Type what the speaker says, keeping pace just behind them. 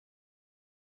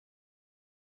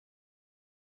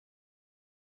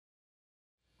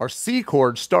Our C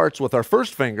chord starts with our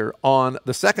first finger on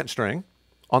the second string,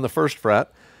 on the first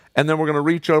fret, and then we're going to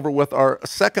reach over with our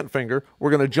second finger. We're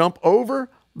going to jump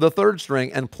over the third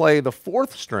string and play the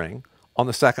fourth string on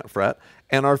the second fret,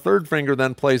 and our third finger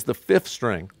then plays the fifth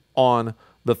string on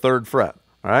the third fret.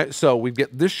 All right, so we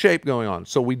get this shape going on.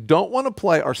 So we don't want to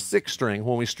play our sixth string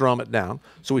when we strum it down.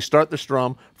 So we start the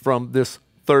strum from this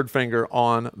third finger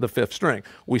on the fifth string.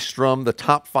 We strum the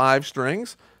top 5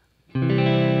 strings.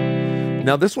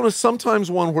 Now this one is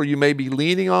sometimes one where you may be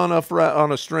leaning on a fret,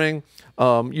 on a string.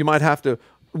 You might have to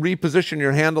reposition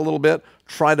your hand a little bit.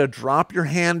 Try to drop your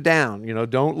hand down. You know,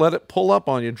 don't let it pull up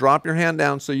on you. Drop your hand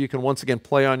down so you can once again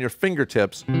play on your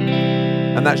fingertips.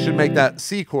 And that should make that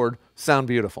C chord sound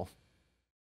beautiful.